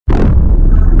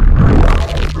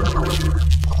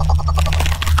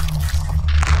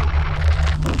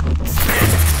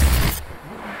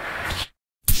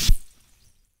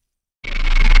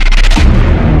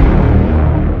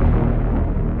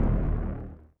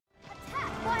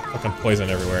Fucking poison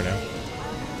everywhere now.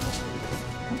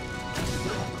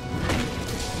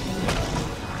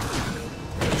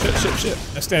 Shit, shit, shit.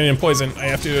 I'm standing in poison. I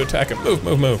have to attack him. Move,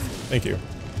 move, move. Thank you.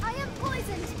 I am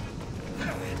poisoned.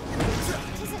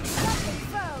 Tis a trembling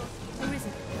foe.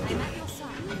 Arisen, I'm at your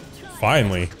side.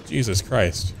 Finally. Jesus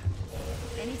Christ.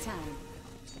 Anytime.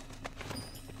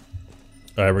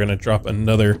 Alright, we're gonna drop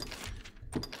another...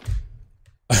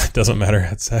 Doesn't matter,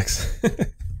 had sex.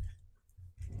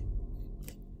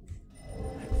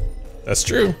 That's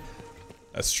true.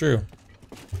 That's true.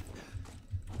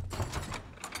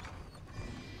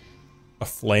 A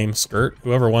flame skirt?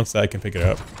 Whoever wants that can pick it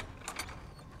up.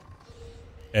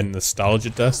 And nostalgia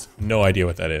dust? No idea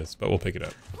what that is, but we'll pick it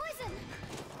up.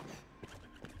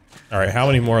 Alright, how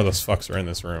many more of those fucks are in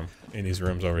this room? In these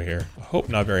rooms over here? I hope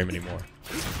not very many more.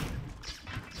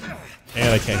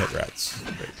 And I can't hit rats.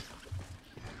 Great.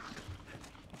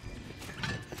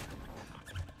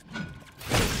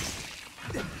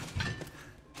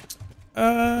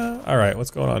 Alright,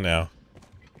 what's going on now?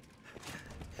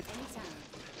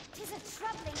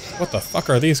 What the fuck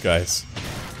are these guys?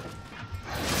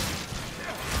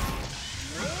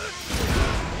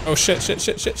 Oh shit, shit,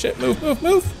 shit, shit, shit, move, move,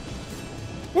 move!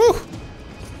 Woo!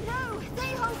 No,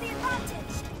 they hold the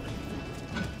advantage.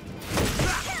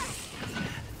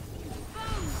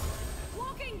 Bones!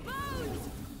 Walking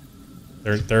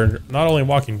bones! They're not only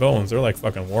walking bones, they're like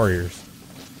fucking warriors.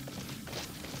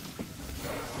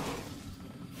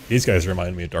 These guys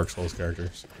remind me of Dark Souls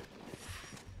characters.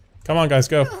 Come on guys,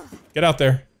 go. Get out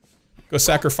there. Go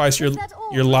sacrifice your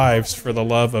lives for the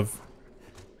love of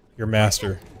your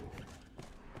master.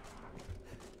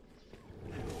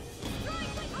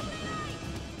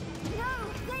 No,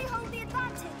 they hold the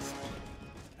advantage.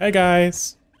 Hey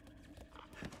guys.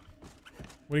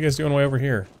 What are you guys doing way over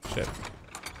here? Shit.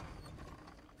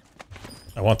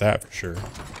 I want that for sure.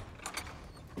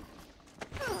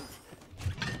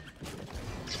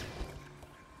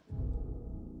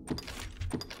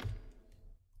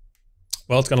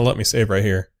 Well, it's gonna let me save right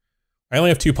here. I only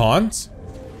have 2 pawns?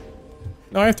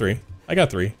 No, I have 3. I got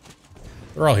 3.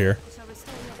 They're all here.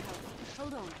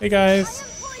 Hey guys.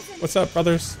 What's up,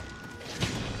 brothers?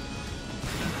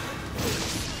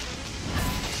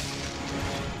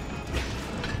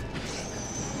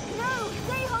 No,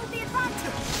 they hold the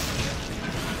advantage.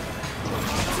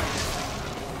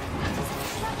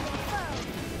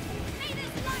 May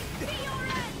this light be your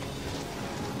end.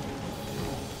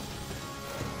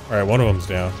 Alright, one of them's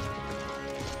down.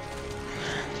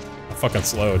 I'm fucking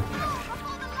slowed.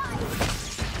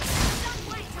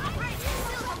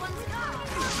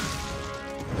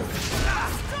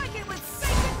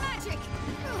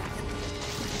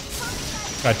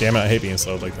 God damn it, I hate being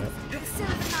slowed like that.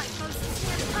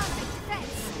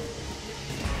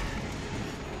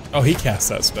 Oh, he cast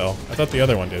that spell. I thought the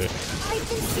other one did it.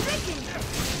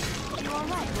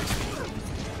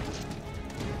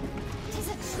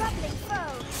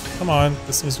 Come on,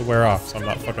 this needs to wear off so I'm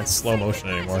not fucking slow motion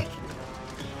anymore.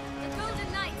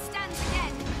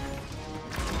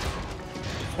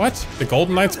 What? The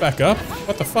Golden Knight's back up?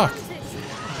 What the fuck?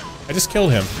 I just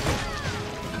killed him.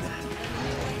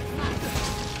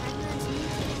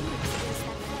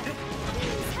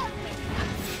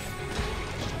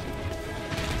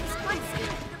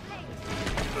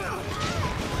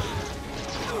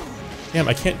 Damn,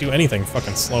 I can't do anything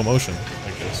fucking slow motion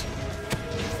like this.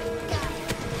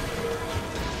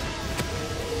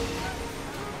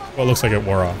 Well, it looks like it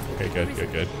wore off. Okay, good,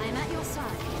 good, good.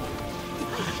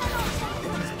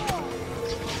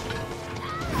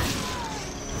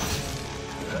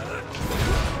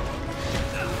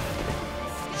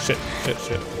 Shit, shit,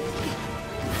 shit.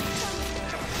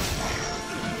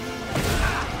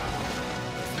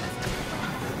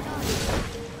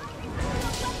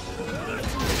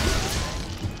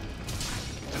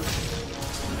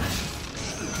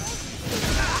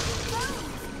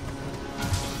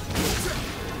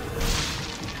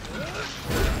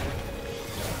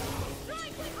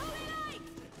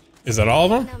 Is that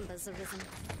all of them?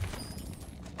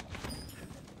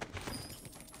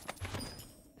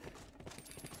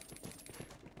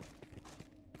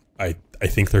 I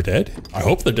think they're dead. I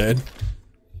hope they're dead.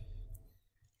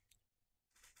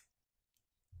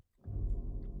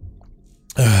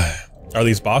 Are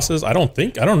these bosses? I don't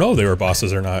know if they were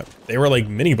bosses or not. They were like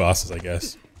mini bosses, I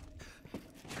guess.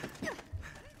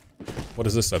 What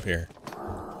is this up here?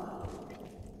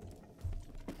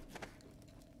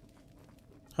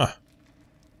 Huh.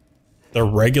 They're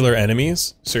regular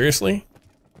enemies? Seriously?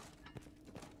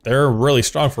 They're really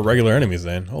strong for regular enemies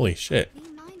then. Holy shit. Be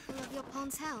mindful of your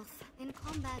pawn's health in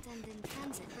combat and in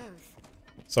transit both.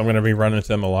 So I'm gonna be running into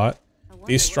them a lot.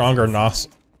 These stronger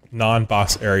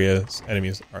non-boss areas,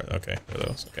 enemies are, okay, they're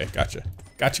those. Okay, gotcha.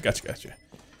 Gotcha.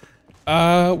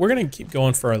 We're gonna keep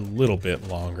going for a little bit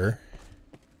longer.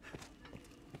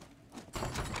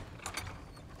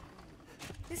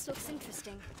 This looks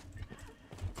interesting.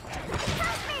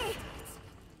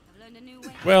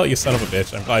 Well, you son of a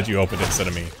bitch. I'm glad you opened it instead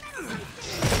of me.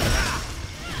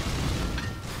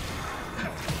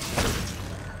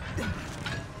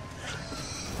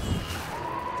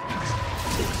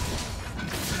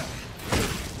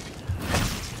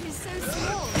 He's so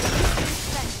small.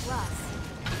 Respect Russ.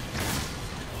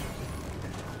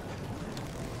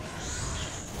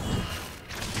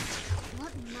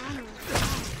 What manner of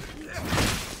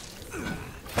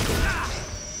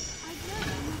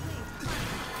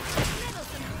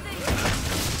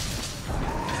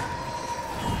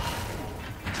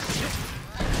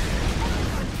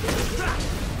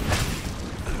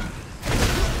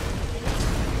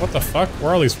What the fuck?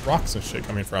 Where are all these rocks and shit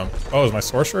coming from? Oh, is my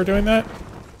sorcerer doing that?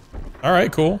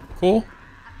 Alright, cool.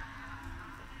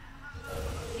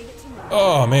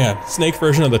 Oh man, snake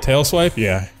version of the tail swipe?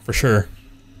 Yeah, for sure.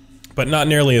 But not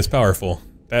nearly as powerful.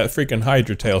 That freaking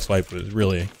Hydra tail swipe was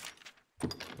really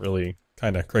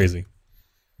kinda crazy.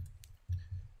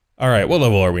 Alright, what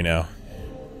level are we now?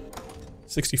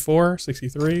 64,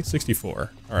 63,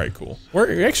 64. Alright, cool.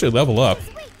 We actually level up.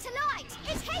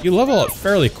 You level up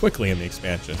fairly quickly in the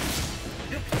expansion.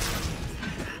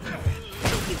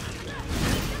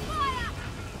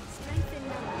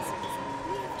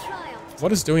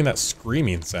 What is doing that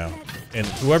screaming sound? And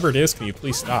whoever it is, can you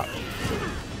please stop?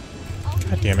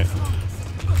 God damn it.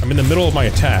 I'm in the middle of my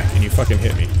attack and you fucking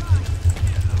hit me.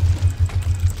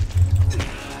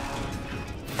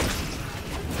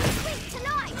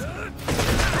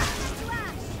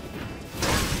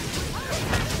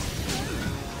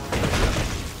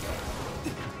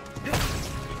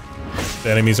 The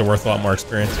enemies are worth a lot more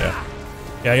experience, yeah.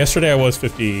 Yeah, yesterday I was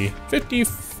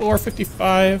 54,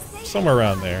 55, somewhere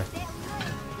around there.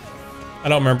 I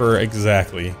don't remember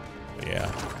exactly, but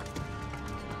yeah.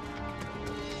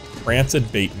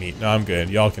 Rancid bait meat. No, I'm good.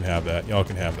 Y'all can have that. I'm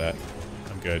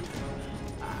good.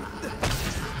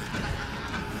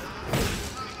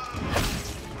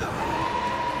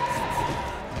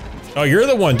 Oh, you're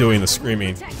the one doing the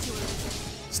screaming.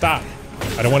 Stop.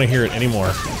 I don't want to hear it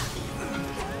anymore.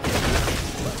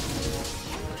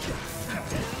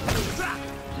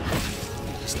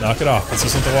 Just knock it off. This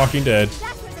isn't The Walking Dead.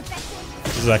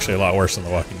 This is actually a lot worse than The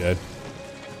Walking Dead.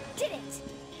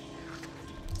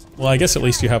 Well, I guess at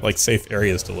least you have like safe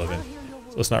areas to live in.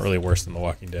 So it's not really worse than The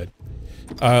Walking Dead.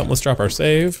 Let's drop our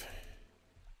save.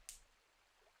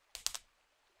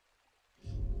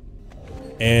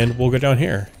 And we'll go down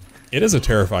here. It is a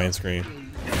terrifying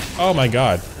scream. Oh my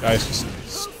god. Guys,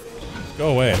 just go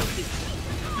away.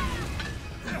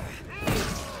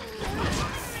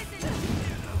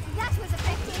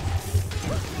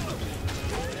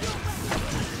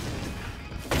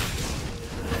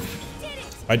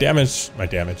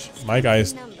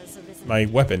 My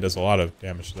weapon does a lot of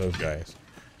damage to those guys.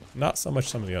 Not so much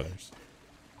some of the others.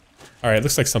 Alright,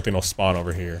 looks like something will spawn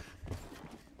over here.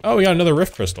 Oh, we got another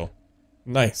rift crystal.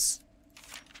 Nice.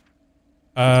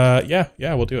 Yeah,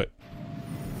 we'll do it.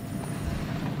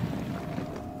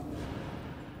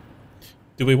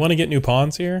 Do we want to get new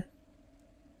pawns here?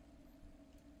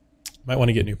 Might want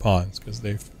to get new pawns, because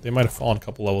they might have fallen a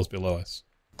couple levels below us.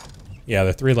 Yeah,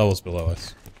 they're 3 levels below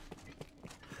us.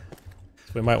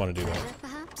 So we might want to do that.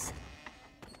 Perhaps?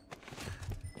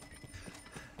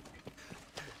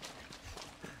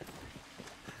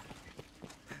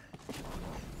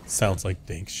 Sounds like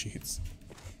dank sheets.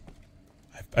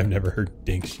 I've never heard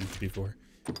dank sheets before.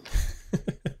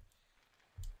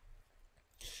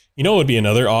 You know what would be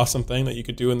another awesome thing that you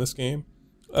could do in this game?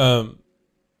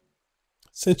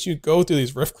 Since you go through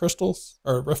these rift crystals,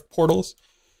 or rift portals,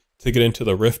 to get into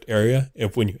the rift area,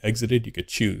 if when you exited, you could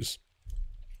choose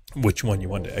which one you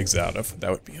wanted to exit out of.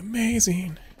 That would be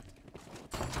amazing.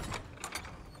 I'll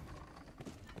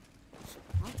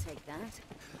take that.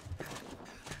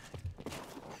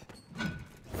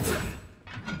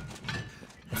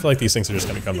 I feel like these things are just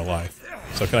going to come to life.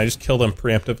 So can I just kill them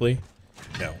preemptively?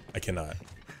 No, I cannot.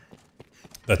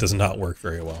 That does not work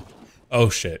very well. Oh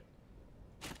shit.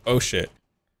 Oh shit.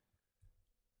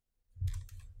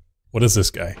 What is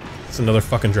this guy? It's another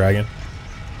fucking dragon.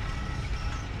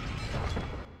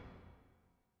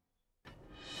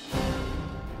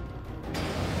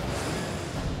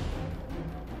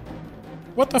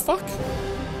 What the fuck?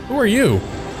 Who are you?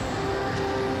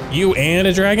 You and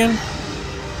a dragon?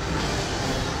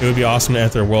 It would be awesome to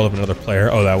enter the world of another player.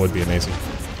 Oh, that would be amazing.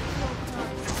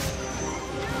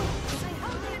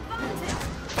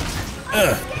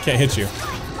 I can't hit you.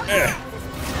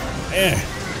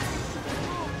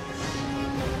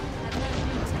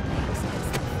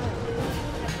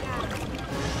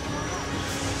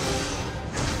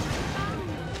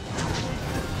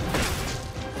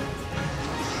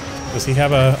 Does he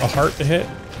have a heart to hit?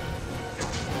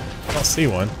 I don't see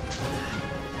one.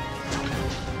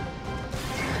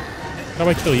 How do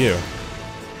I kill you?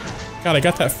 God, I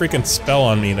got that freaking spell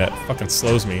on me that fucking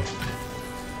slows me.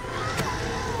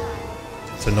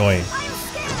 It's annoying.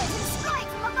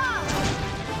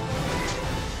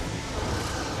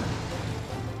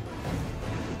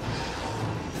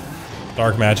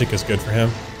 Dark magic is good for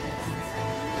him.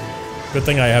 Good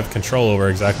thing I have control over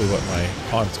exactly what my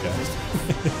pawns cast.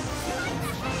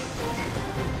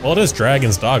 Well, it is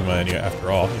Dragon's Dogma after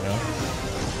all, you know.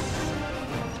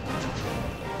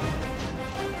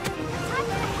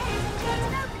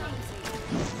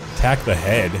 Attack the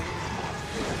head.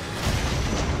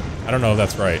 I don't know if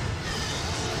that's right.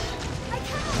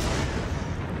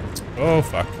 Oh,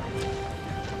 fuck.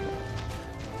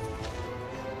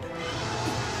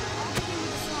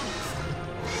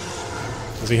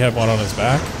 Does he have one on his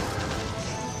back?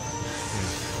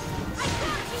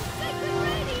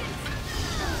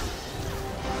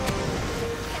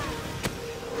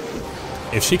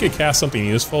 If she could cast something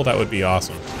useful, that would be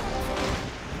awesome.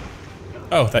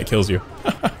 Oh, that kills you.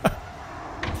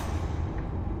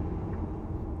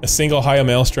 A single High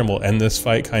Maelstrom will end this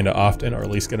fight kind of often, or at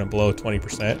least get him below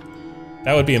 20%.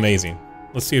 That would be amazing.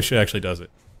 Let's see if she actually does it.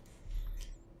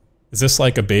 Is this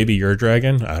like a baby Ur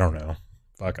Dragon? I don't know.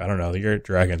 Fuck, I don't know. The Ur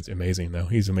Dragon's amazing, though.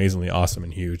 He's amazingly awesome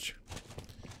and huge.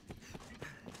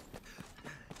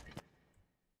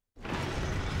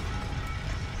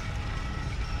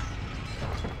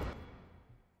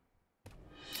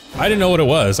 I didn't know what it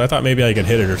was. I thought maybe I could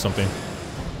hit it or something.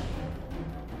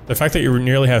 The fact that you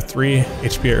nearly have 3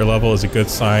 HP at your level is a good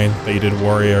sign that you did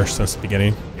Warrior since the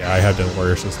beginning. Yeah, I have done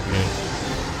Warrior since the beginning.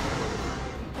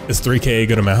 Is 3k a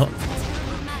good amount?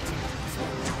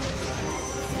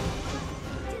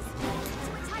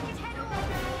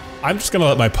 I'm just gonna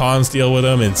let my pawns deal with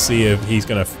him and see if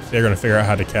they're gonna figure out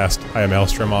how to cast High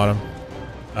Maelstrom on him.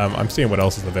 I'm seeing what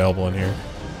else is available in here.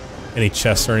 Any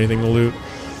chests or anything to loot?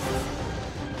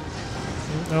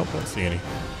 Nope, don't see any.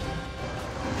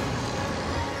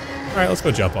 Alright, let's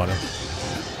go jump on him.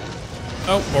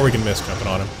 Oh, or we can miss jumping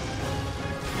on him.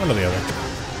 One or the other.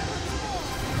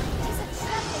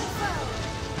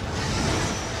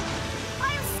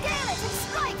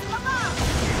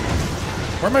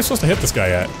 Where am I supposed to hit this guy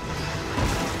at?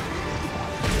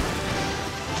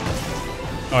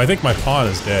 Oh, I think my pawn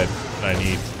is dead that I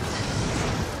need.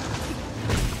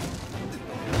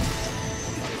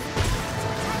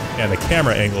 Yeah, the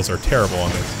camera angles are terrible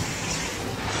on this.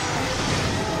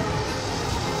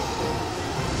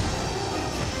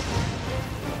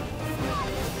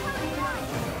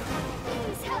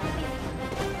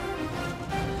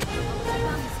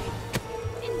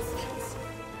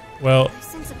 Well,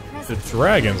 the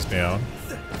dragon's down.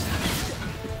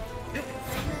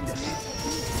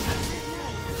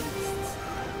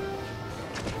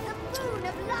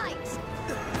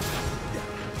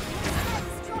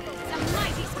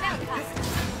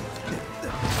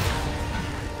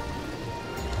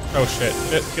 Oh shit,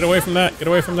 get away from that, get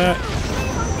away from that.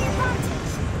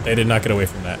 They did not get away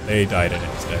from that, they died in it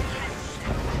instead.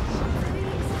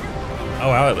 Oh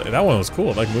wow, that one was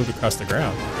cool, it like moved across the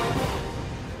ground.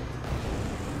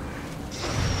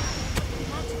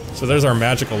 So there's our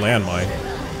magical landmine.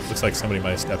 Looks like somebody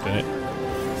might have stepped in it.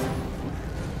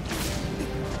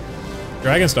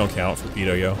 Dragons don't count for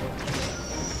Vito, yo.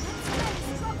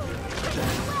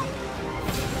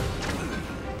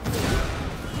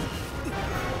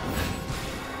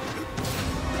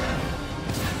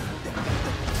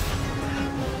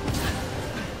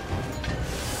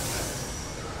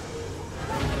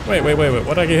 Wait,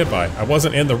 what did I get hit by? I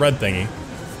wasn't in the red thingy.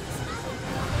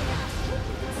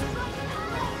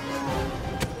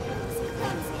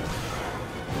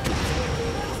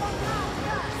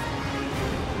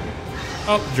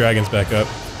 Oh, the dragon's back up.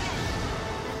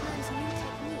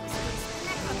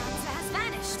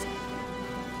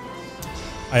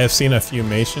 I have seen a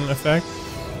fumation effect.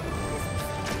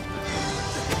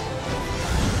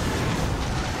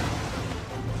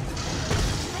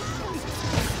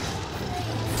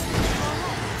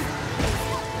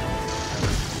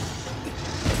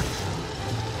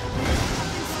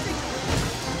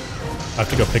 I have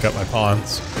to go pick up my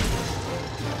pawns.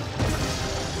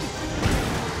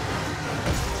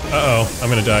 Uh-oh, I'm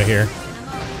gonna die here.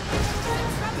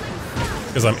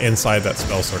 Because I'm inside that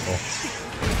spell circle.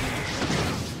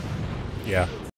 Yeah.